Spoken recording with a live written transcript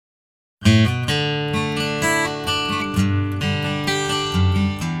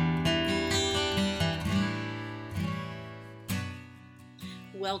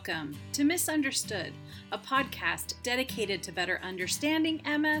welcome to Misunderstood, a podcast dedicated to better understanding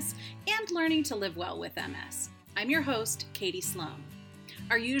MS and learning to live well with MS. I'm your host, Katie Sloan.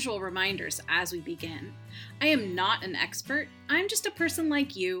 Our usual reminders as we begin. I am not an expert. I'm just a person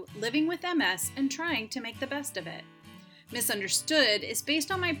like you living with MS and trying to make the best of it. Misunderstood is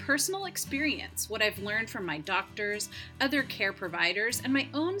based on my personal experience, what I've learned from my doctors, other care providers, and my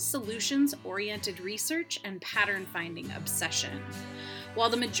own solutions-oriented research and pattern-finding obsession. While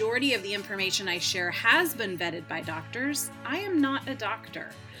the majority of the information I share has been vetted by doctors, I am not a doctor.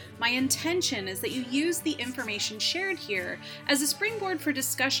 My intention is that you use the information shared here as a springboard for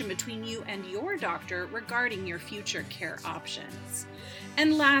discussion between you and your doctor regarding your future care options.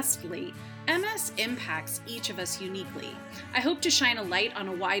 And lastly, MS impacts each of us uniquely. I hope to shine a light on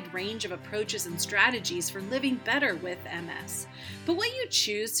a wide range of approaches and strategies for living better with MS. But what you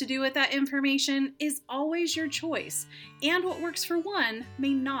choose to do with that information is always your choice, and what works for one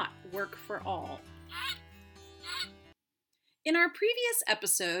may not work for all. In our previous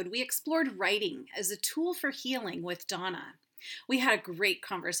episode, we explored writing as a tool for healing with Donna. We had a great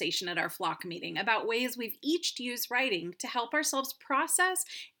conversation at our flock meeting about ways we've each used writing to help ourselves process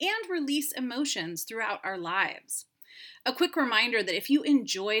and release emotions throughout our lives. A quick reminder that if you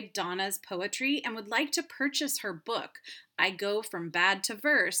enjoyed Donna's poetry and would like to purchase her book, I Go From Bad to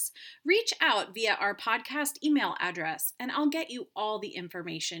Verse, reach out via our podcast email address and I'll get you all the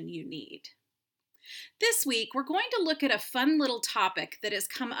information you need. This week, we're going to look at a fun little topic that has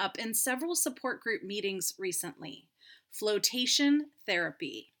come up in several support group meetings recently. Flotation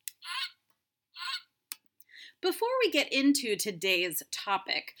therapy. Before we get into today's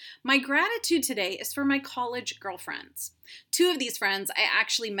topic, my gratitude today is for my college girlfriends. Two of these friends I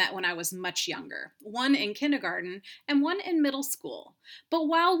actually met when I was much younger, one in kindergarten and one in middle school. But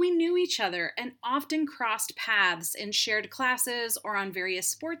while we knew each other and often crossed paths in shared classes or on various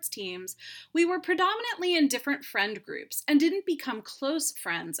sports teams, we were predominantly in different friend groups and didn't become close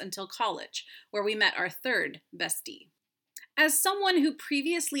friends until college, where we met our third bestie. As someone who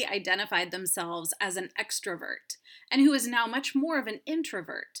previously identified themselves as an extrovert and who is now much more of an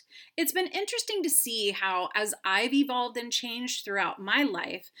introvert, it's been interesting to see how, as I've evolved and changed throughout my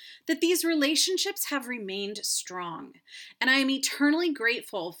life, that these relationships have remained strong. And I am eternally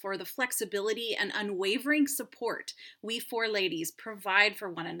grateful for the flexibility and unwavering support we four ladies provide for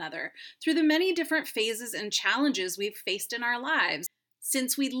one another through the many different phases and challenges we've faced in our lives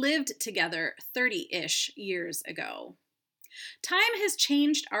since we lived together 30-ish years ago. Time has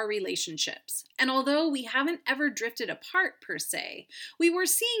changed our relationships, and although we haven't ever drifted apart per se, we were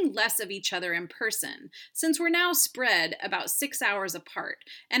seeing less of each other in person, since we're now spread about 6 hours apart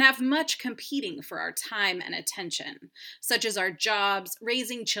and have much competing for our time and attention, such as our jobs,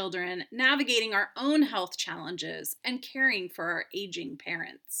 raising children, navigating our own health challenges, and caring for our aging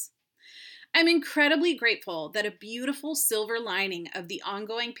parents. I'm incredibly grateful that a beautiful silver lining of the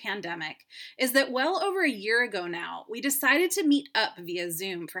ongoing pandemic is that well over a year ago now, we decided to meet up via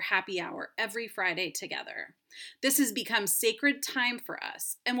Zoom for happy hour every Friday together. This has become sacred time for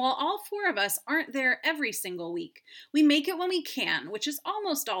us, and while all four of us aren't there every single week, we make it when we can, which is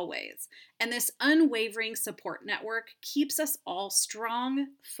almost always, and this unwavering support network keeps us all strong,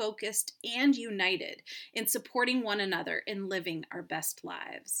 focused, and united in supporting one another in living our best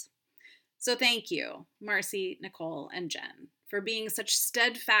lives. So thank you, Marcy, Nicole, and Jen, for being such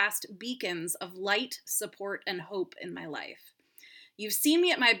steadfast beacons of light, support, and hope in my life. You've seen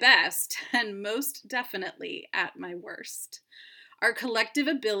me at my best, and most definitely at my worst. Our collective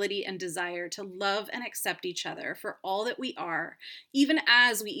ability and desire to love and accept each other for all that we are, even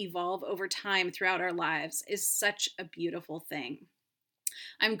as we evolve over time throughout our lives, is such a beautiful thing.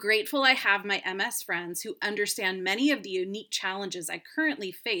 I'm grateful I have my MS friends who understand many of the unique challenges I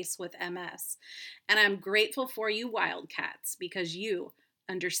currently face with MS. And I'm grateful for you Wildcats because you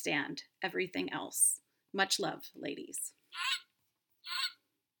understand everything else. Much love, ladies.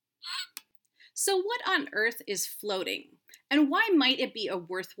 So what on earth is floating? And why might it be a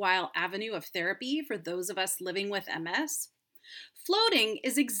worthwhile avenue of therapy for those of us living with MS? Floating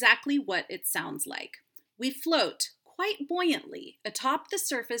is exactly what it sounds like. We float quite buoyantly atop the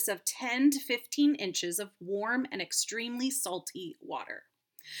surface of 10 to 15 inches of warm and extremely salty water.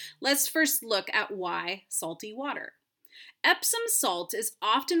 Let's first look at why salty water. Epsom salt is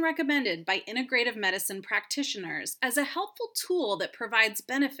often recommended by integrative medicine practitioners as a helpful tool that provides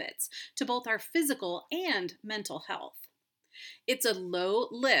benefits to both our physical and mental health. It's a low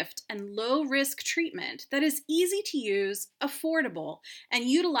lift and low risk treatment that is easy to use, affordable, and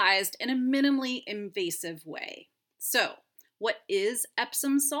utilized in a minimally invasive way. So, what is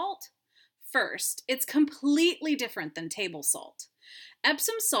Epsom salt? First, it's completely different than table salt.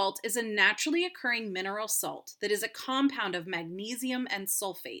 Epsom salt is a naturally occurring mineral salt that is a compound of magnesium and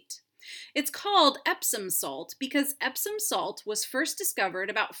sulfate. It's called Epsom salt because Epsom salt was first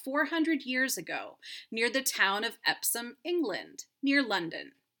discovered about 400 years ago near the town of Epsom, England, near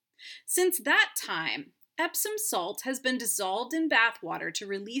London. Since that time, Epsom salt has been dissolved in bath water to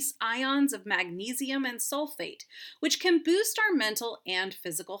release ions of magnesium and sulfate, which can boost our mental and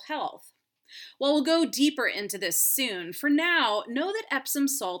physical health. While we'll go deeper into this soon, for now, know that Epsom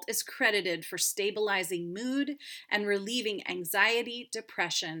salt is credited for stabilizing mood and relieving anxiety,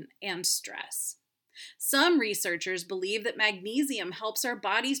 depression, and stress. Some researchers believe that magnesium helps our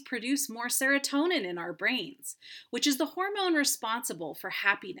bodies produce more serotonin in our brains, which is the hormone responsible for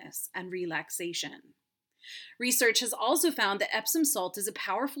happiness and relaxation. Research has also found that Epsom salt is a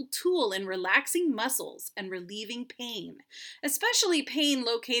powerful tool in relaxing muscles and relieving pain, especially pain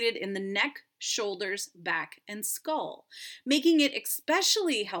located in the neck, shoulders, back, and skull, making it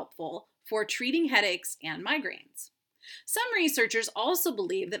especially helpful for treating headaches and migraines. Some researchers also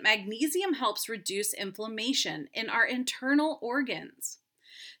believe that magnesium helps reduce inflammation in our internal organs.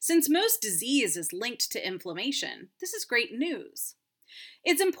 Since most disease is linked to inflammation, this is great news.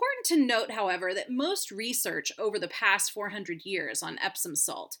 It's important to note, however, that most research over the past 400 years on Epsom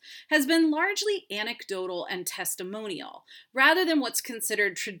salt has been largely anecdotal and testimonial, rather than what's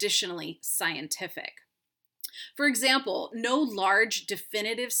considered traditionally scientific. For example, no large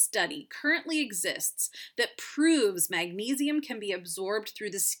definitive study currently exists that proves magnesium can be absorbed through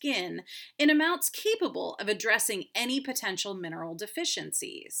the skin in amounts capable of addressing any potential mineral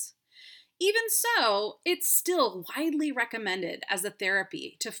deficiencies. Even so, it's still widely recommended as a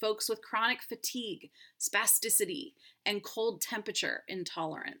therapy to folks with chronic fatigue, spasticity, and cold temperature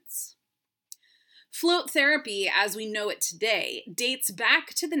intolerance. Float therapy, as we know it today, dates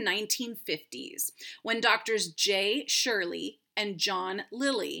back to the 1950s when doctors Jay Shirley and John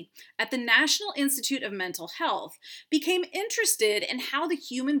Lilly at the National Institute of Mental Health became interested in how the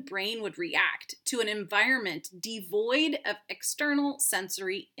human brain would react to an environment devoid of external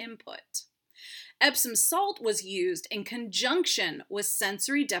sensory input. Epsom salt was used in conjunction with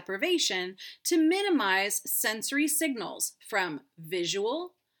sensory deprivation to minimize sensory signals from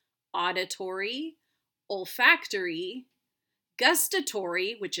visual, auditory, olfactory,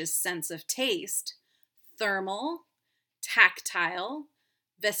 gustatory, which is sense of taste, thermal, tactile,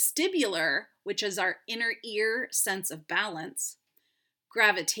 vestibular, which is our inner ear sense of balance,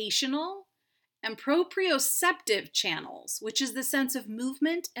 gravitational, and proprioceptive channels, which is the sense of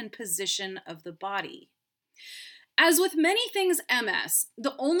movement and position of the body. As with many things MS,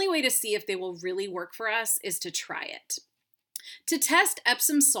 the only way to see if they will really work for us is to try it. To test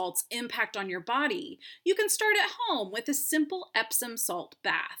Epsom salt's impact on your body, you can start at home with a simple Epsom salt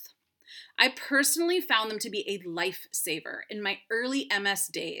bath. I personally found them to be a lifesaver in my early MS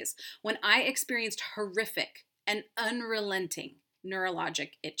days when I experienced horrific and unrelenting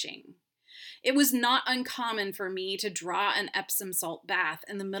neurologic itching. It was not uncommon for me to draw an Epsom salt bath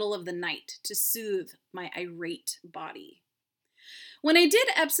in the middle of the night to soothe my irate body. When I did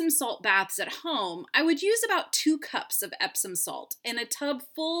Epsom salt baths at home, I would use about 2 cups of Epsom salt in a tub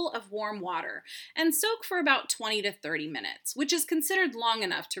full of warm water and soak for about 20 to 30 minutes, which is considered long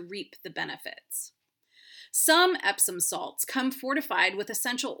enough to reap the benefits. Some Epsom salts come fortified with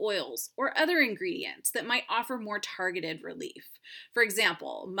essential oils or other ingredients that might offer more targeted relief. For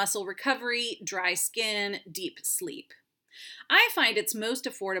example, muscle recovery, dry skin, deep sleep. I find it's most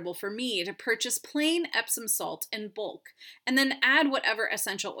affordable for me to purchase plain Epsom salt in bulk and then add whatever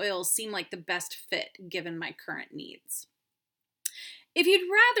essential oils seem like the best fit given my current needs. If you'd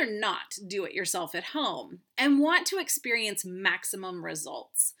rather not do it yourself at home and want to experience maximum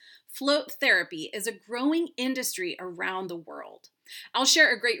results, float therapy is a growing industry around the world. I'll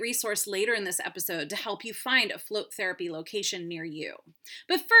share a great resource later in this episode to help you find a float therapy location near you.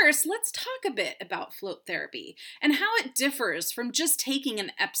 But first, let's talk a bit about float therapy and how it differs from just taking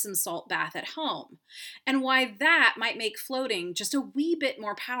an Epsom salt bath at home, and why that might make floating just a wee bit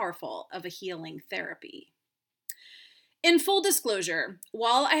more powerful of a healing therapy. In full disclosure,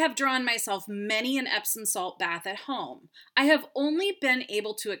 while I have drawn myself many an Epsom salt bath at home, I have only been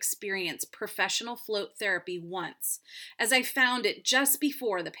able to experience professional float therapy once, as I found it just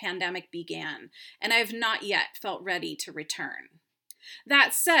before the pandemic began, and I have not yet felt ready to return.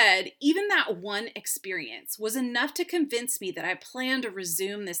 That said, even that one experience was enough to convince me that I plan to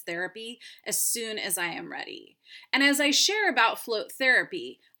resume this therapy as soon as I am ready. And as I share about float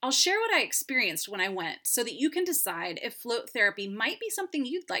therapy, I'll share what I experienced when I went so that you can decide if float therapy might be something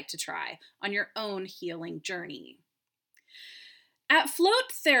you'd like to try on your own healing journey. At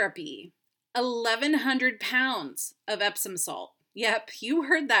Float Therapy, 1,100 pounds of Epsom salt Yep, you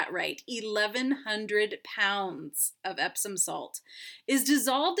heard that right. 1,100 pounds of Epsom salt is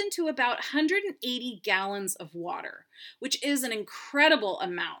dissolved into about 180 gallons of water, which is an incredible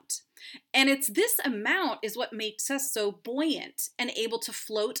amount. And it's this amount is what makes us so buoyant and able to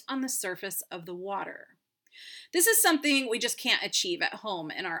float on the surface of the water. This is something we just can't achieve at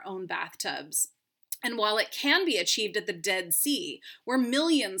home in our own bathtubs. And while it can be achieved at the Dead Sea, where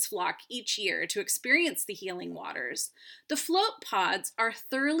millions flock each year to experience the healing waters, the float pods are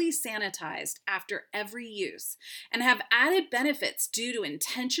thoroughly sanitized after every use and have added benefits due to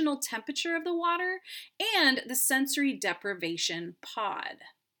intentional temperature of the water and the sensory deprivation pod.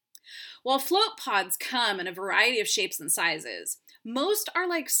 While float pods come in a variety of shapes and sizes, most are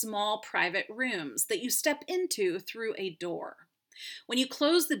like small private rooms that you step into through a door. When you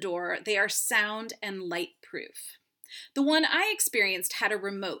close the door, they are sound and light proof. The one I experienced had a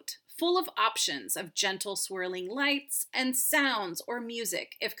remote full of options of gentle swirling lights and sounds or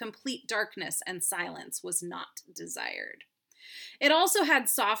music if complete darkness and silence was not desired. It also had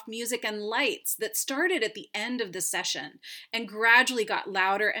soft music and lights that started at the end of the session and gradually got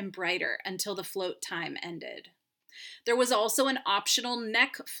louder and brighter until the float time ended. There was also an optional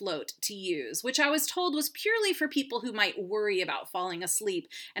neck float to use, which I was told was purely for people who might worry about falling asleep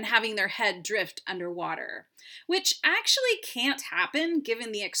and having their head drift underwater, which actually can't happen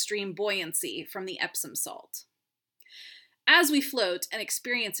given the extreme buoyancy from the Epsom salt. As we float and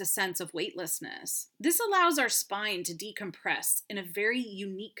experience a sense of weightlessness, this allows our spine to decompress in a very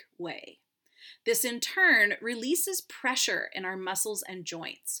unique way. This in turn releases pressure in our muscles and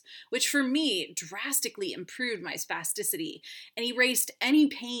joints, which for me drastically improved my spasticity and erased any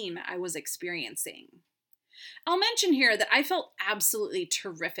pain I was experiencing. I'll mention here that I felt absolutely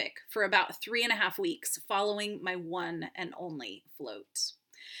terrific for about 3.5 weeks following my one and only float.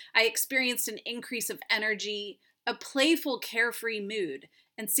 I experienced an increase of energy, a playful, carefree mood,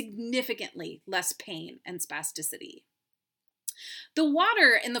 and significantly less pain and spasticity. The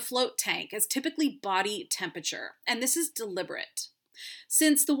water in the float tank is typically body temperature, and this is deliberate.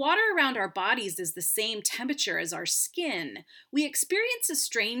 Since the water around our bodies is the same temperature as our skin, we experience a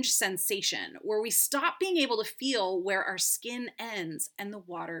strange sensation where we stop being able to feel where our skin ends and the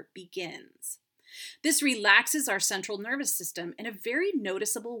water begins. This relaxes our central nervous system in a very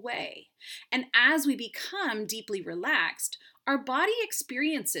noticeable way, and as we become deeply relaxed, our body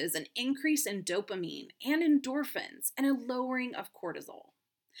experiences an increase in dopamine and endorphins and a lowering of cortisol.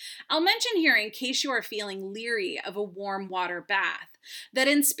 I'll mention here, in case you are feeling leery of a warm water bath, that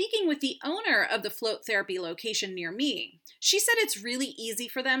in speaking with the owner of the float therapy location near me, she said it's really easy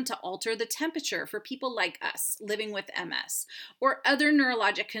for them to alter the temperature for people like us living with MS or other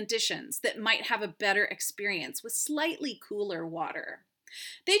neurologic conditions that might have a better experience with slightly cooler water.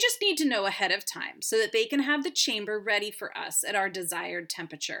 They just need to know ahead of time so that they can have the chamber ready for us at our desired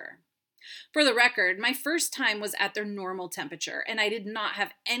temperature. For the record, my first time was at their normal temperature, and I did not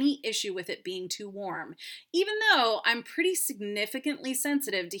have any issue with it being too warm, even though I'm pretty significantly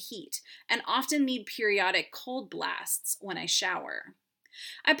sensitive to heat and often need periodic cold blasts when I shower.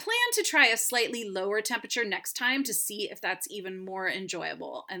 I plan to try a slightly lower temperature next time to see if that's even more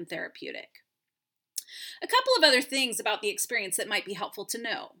enjoyable and therapeutic. A couple of other things about the experience that might be helpful to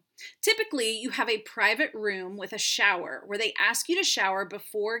know. Typically, you have a private room with a shower where they ask you to shower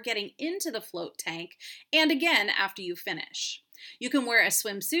before getting into the float tank and again after you finish. You can wear a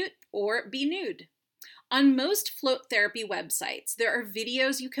swimsuit or be nude. On most float therapy websites, there are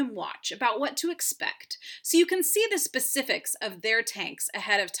videos you can watch about what to expect, so you can see the specifics of their tanks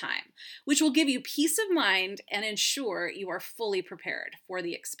ahead of time, which will give you peace of mind and ensure you are fully prepared for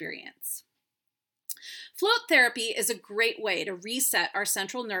the experience. Float therapy is a great way to reset our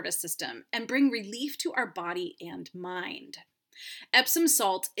central nervous system and bring relief to our body and mind. Epsom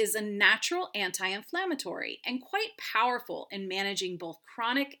salt is a natural anti-inflammatory and quite powerful in managing both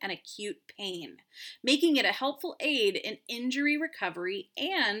chronic and acute pain, making it a helpful aid in injury recovery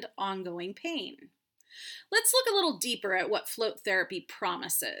and ongoing pain. Let's look a little deeper at what float therapy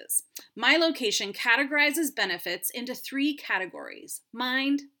promises. My location categorizes benefits into 3 categories: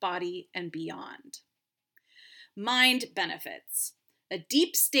 mind, body, and beyond. Mind benefits: a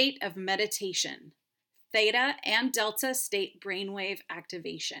deep state of meditation, theta and delta state brainwave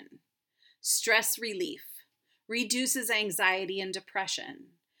activation, stress relief, reduces anxiety and depression,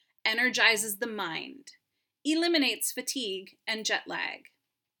 energizes the mind, eliminates fatigue and jet lag.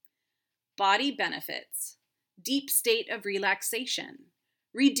 Body benefits: deep state of relaxation,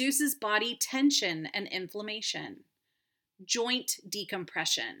 reduces body tension and inflammation, joint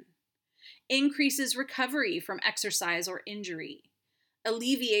decompression, increases recovery from exercise or injury,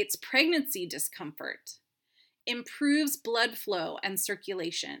 alleviates pregnancy discomfort, improves blood flow and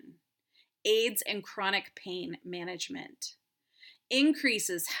circulation, aids in chronic pain management,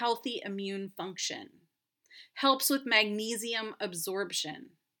 increases healthy immune function, helps with magnesium absorption,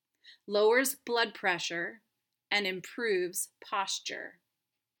 lowers blood pressure, and improves posture.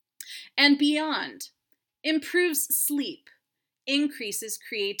 And beyond, improves sleep, increases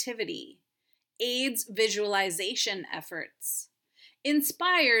creativity, aids visualization efforts,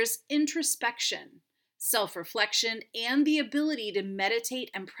 inspires introspection, self-reflection, and the ability to meditate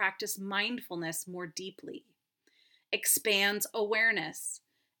and practice mindfulness more deeply, expands awareness,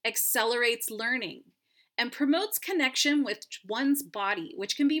 accelerates learning, and promotes connection with one's body,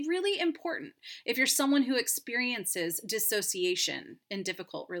 which can be really important if you're someone who experiences dissociation in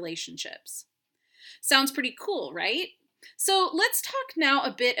difficult relationships. Sounds pretty cool, right? So let's talk now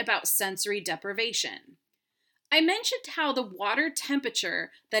a bit about sensory deprivation. I mentioned how the water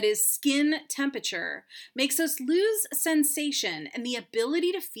temperature, that is skin temperature, makes us lose sensation and the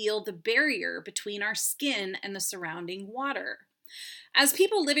ability to feel the barrier between our skin and the surrounding water. As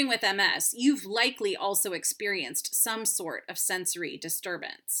people living with MS, you've likely also experienced some sort of sensory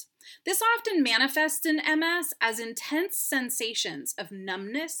disturbance. This often manifests in MS as intense sensations of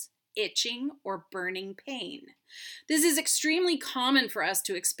numbness, itching, or burning pain. This is extremely common for us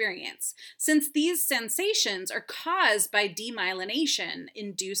to experience, since these sensations are caused by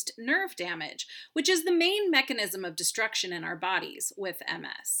demyelination-induced nerve damage, which is the main mechanism of destruction in our bodies with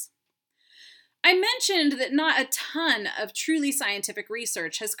MS. I mentioned that not a ton of truly scientific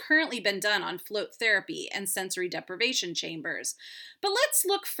research has currently been done on float therapy and sensory deprivation chambers, but let's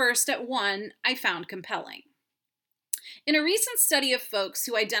look first at one I found compelling. In a recent study of folks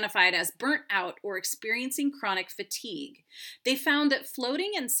who identified as burnt out or experiencing chronic fatigue, they found that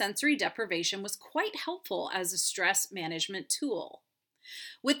floating and sensory deprivation was quite helpful as a stress management tool.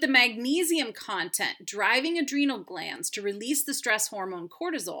 With the magnesium content driving adrenal glands to release the stress hormone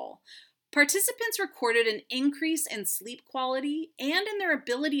cortisol, participants recorded an increase in sleep quality and in their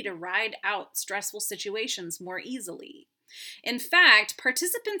ability to ride out stressful situations more easily. In fact,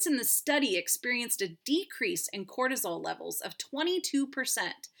 participants in the study experienced a decrease in cortisol levels of 22%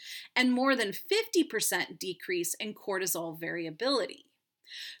 and more than 50% decrease in cortisol variability.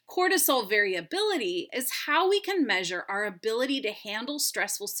 Cortisol variability is how we can measure our ability to handle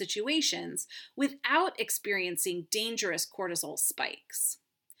stressful situations without experiencing dangerous cortisol spikes.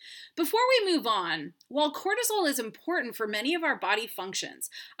 Before we move on, while cortisol is important for many of our body functions,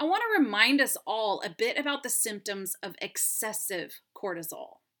 I want to remind us all a bit about the symptoms of excessive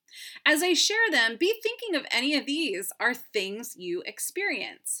cortisol. As I share them, be thinking of any of these are things you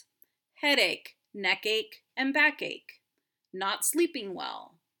experience: headache, neck ache, and backache, not sleeping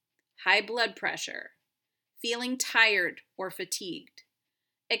well, high blood pressure, feeling tired or fatigued,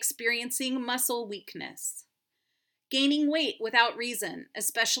 experiencing muscle weakness, gaining weight without reason,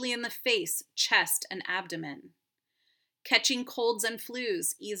 especially in the face, chest, and abdomen, catching colds and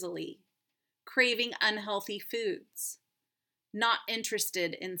flus easily, craving unhealthy foods, not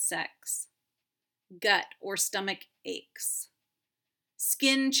interested in sex, gut or stomach aches,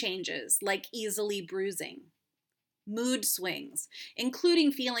 skin changes like easily bruising, mood swings, including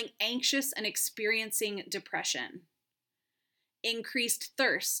feeling anxious and experiencing depression, increased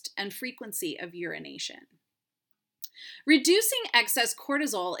thirst and frequency of urination. Reducing excess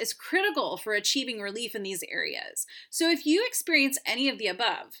cortisol is critical for achieving relief in these areas, so if you experience any of the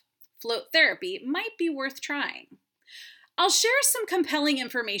above, float therapy might be worth trying. I'll share some compelling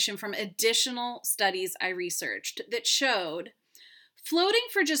information from additional studies I researched that showed floating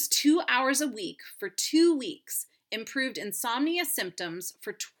for just 2 hours a week for 2 weeks improved insomnia symptoms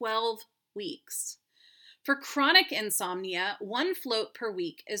for 12 weeks. For chronic insomnia, 1 float per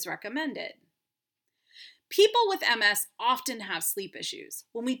week is recommended. People with MS often have sleep issues.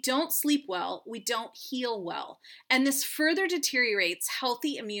 When we don't sleep well, we don't heal well, and this further deteriorates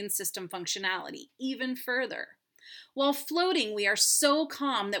healthy immune system functionality even further. While floating, we are so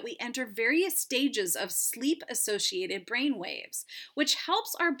calm that we enter various stages of sleep-associated brain waves, which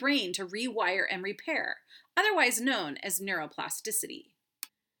helps our brain to rewire and repair, otherwise known as neuroplasticity.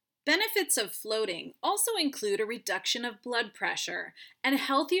 Benefits of floating also include a reduction of blood pressure and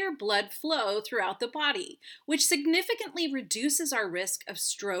healthier blood flow throughout the body, which significantly reduces our risk of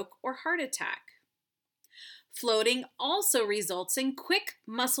stroke or heart attack. Floating also results in quick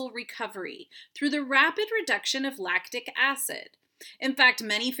muscle recovery through the rapid reduction of lactic acid. In fact,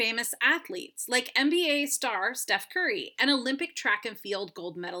 many famous athletes, like NBA star Steph Curry and Olympic track and field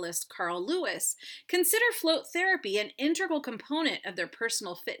gold medalist Carl Lewis, consider float therapy an integral component of their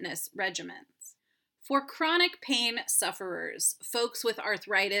personal fitness regimens. For chronic pain sufferers, folks with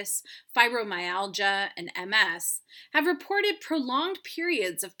arthritis, fibromyalgia, and MS have reported prolonged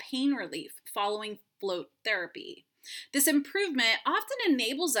periods of pain relief following float therapy. This improvement often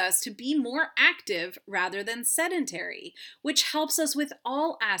enables us to be more active rather than sedentary, which helps us with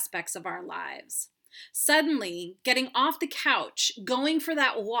all aspects of our lives. Suddenly, getting off the couch, going for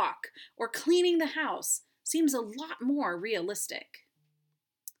that walk, or cleaning the house seems a lot more realistic.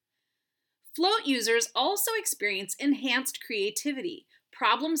 Float users also experience enhanced creativity,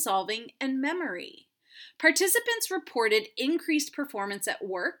 problem solving, and memory. Participants reported increased performance at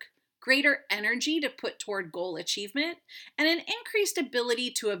work, greater energy to put toward goal achievement, and an increased ability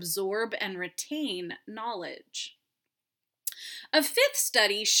to absorb and retain knowledge. A fifth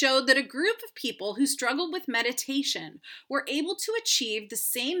study showed that a group of people who struggled with meditation were able to achieve the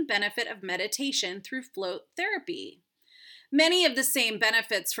same benefit of meditation through float therapy. Many of the same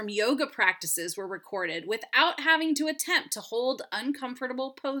benefits from yoga practices were recorded without having to attempt to hold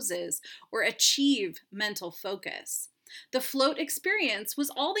uncomfortable poses or achieve mental focus. The float experience was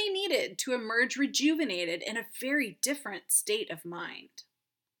all they needed to emerge rejuvenated in a very different state of mind.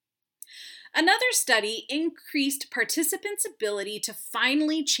 Another study increased participants' ability to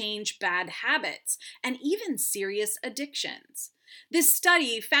finally change bad habits and even serious addictions. This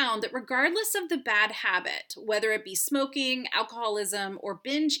study found that regardless of the bad habit, whether it be smoking, alcoholism, or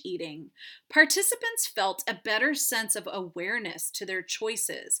binge eating, participants felt a better sense of awareness to their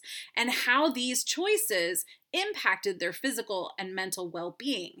choices and how these choices impacted their physical and mental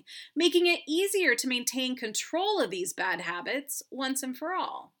well-being, making it easier to maintain control of these bad habits once and for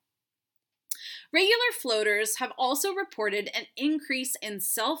all. Regular floaters have also reported an increase in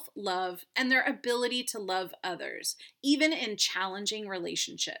self-love and their ability to love others, even in challenging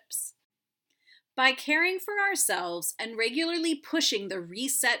relationships. By caring for ourselves and regularly pushing the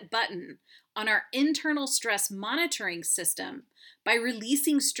reset button on our internal stress monitoring system, by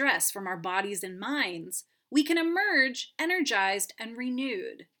releasing stress from our bodies and minds, we can emerge energized and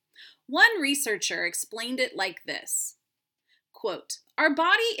renewed. One researcher explained it like this. Quote, "Our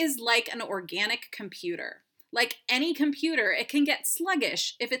body is like an organic computer. Like any computer, it can get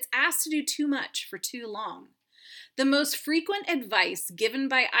sluggish if it's asked to do too much for too long. The most frequent advice given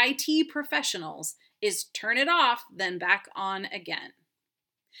by IT professionals is turn it off, then back on again."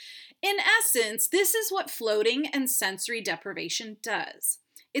 In essence, this is what floating and sensory deprivation does.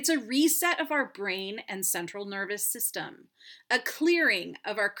 It's a reset of our brain and central nervous system, a clearing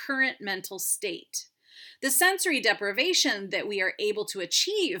of our current mental state. The sensory deprivation that we are able to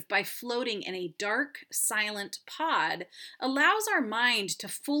achieve by floating in a dark, silent pod allows our mind to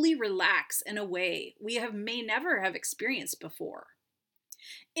fully relax in a way we may never have experienced before.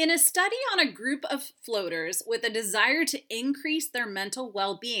 In a study on a group of floaters with a desire to increase their mental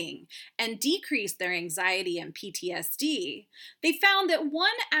well-being and decrease their anxiety and PTSD, they found that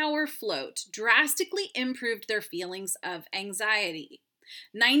 1-hour float drastically improved their feelings of anxiety.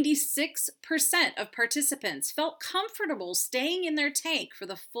 96% of participants felt comfortable staying in their tank for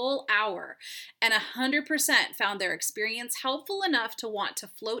the full hour, and 100% found their experience helpful enough to want to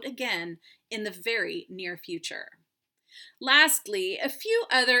float again in the very near future. Lastly, a few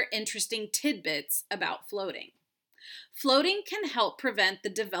other interesting tidbits about floating. Floating can help prevent the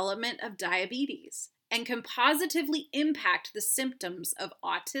development of diabetes and can positively impact the symptoms of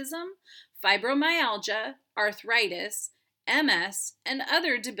autism, fibromyalgia, arthritis, MS, and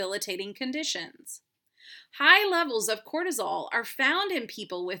other debilitating conditions. High levels of cortisol are found in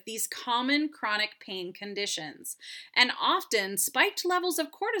people with these common chronic pain conditions, and often spiked levels of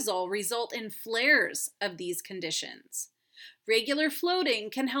cortisol result in flares of these conditions. Regular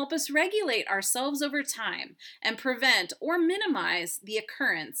floating can help us regulate ourselves over time and prevent or minimize the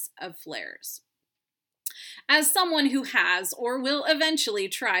occurrence of flares. As someone who has or will eventually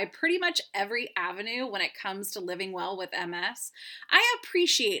try pretty much every avenue when it comes to living well with MS, I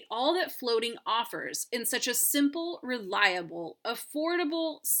appreciate all that floating offers in such a simple, reliable,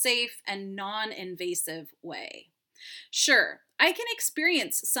 affordable, safe, and non-invasive way. Sure, I can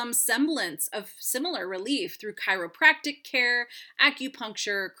experience some semblance of similar relief through chiropractic care,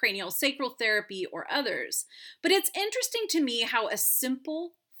 acupuncture, craniosacral therapy, or others, but it's interesting to me how a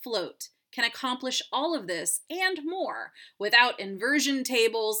simple float can accomplish all of this and more without inversion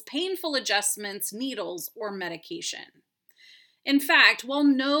tables, painful adjustments, needles, or medication. In fact, while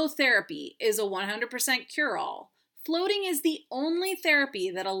no therapy is a 100% cure-all, floating is the only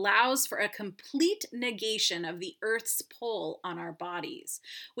therapy that allows for a complete negation of the Earth's pull on our bodies,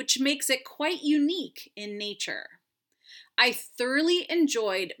 which makes it quite unique in nature. I thoroughly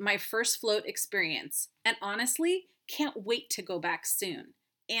enjoyed my first float experience and honestly can't wait to go back soon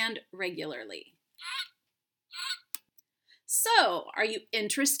and regularly. So, are you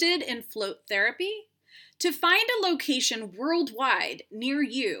interested in float therapy? To find a location worldwide near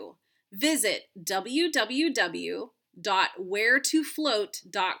you, visit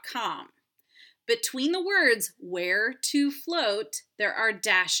www.wheretofloat.com. Between the words where to float, there are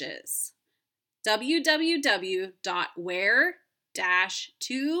dashes.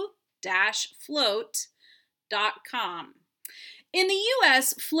 www.where-to-float.com. In the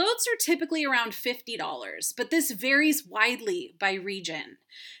US, floats are typically around $50, but this varies widely by region.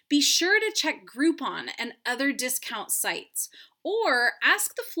 Be sure to check Groupon and other discount sites, or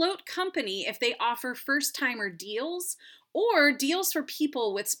ask the float company if they offer first-timer deals or deals for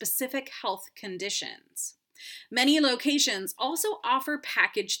people with specific health conditions. Many locations also offer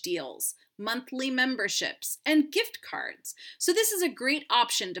package deals, monthly memberships, and gift cards, so this is a great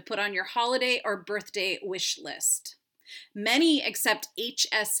option to put on your holiday or birthday wish list. Many accept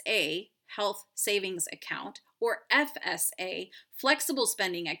HSA, Health Savings Account, or FSA, Flexible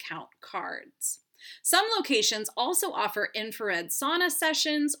Spending Account cards. Some locations also offer infrared sauna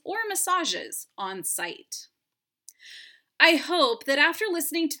sessions or massages on site. I hope that after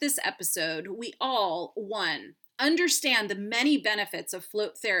listening to this episode, we all, 1, understand the many benefits of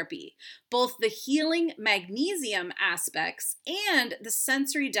float therapy, both the healing magnesium aspects and the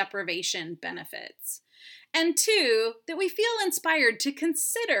sensory deprivation benefits. And 2, that we feel inspired to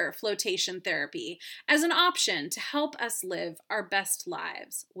consider flotation therapy as an option to help us live our best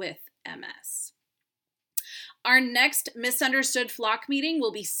lives with MS. Our next Misunderstood Flock meeting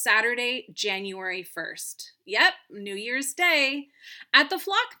will be Saturday, January 1st. Yep, New Year's Day. At the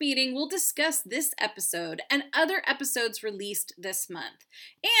Flock meeting, we'll discuss this episode and other episodes released this month,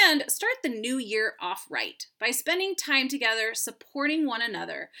 and start the new year off right by spending time together supporting one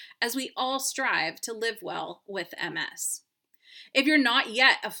another as we all strive to live well with MS. If you're not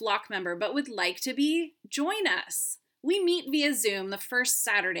yet a Flock member but would like to be, join us. We meet via Zoom the first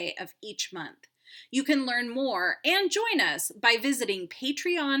Saturday of each month. You can learn more and join us by visiting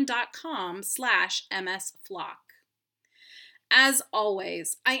patreon.com/msflock. As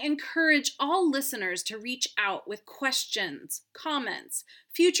always, I encourage all listeners to reach out with questions, comments,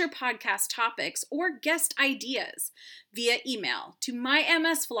 future podcast topics, or guest ideas via email to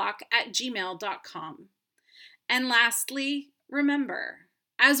mymsflock@gmail.com. And lastly, remember,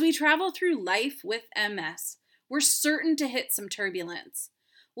 as we travel through life with MS, we're certain to hit some turbulence.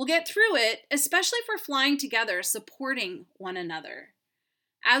 We'll get through it, especially if we're flying together, supporting one another.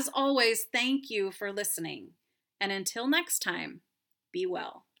 As always, thank you for listening. And until next time, be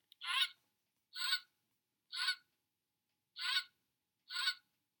well.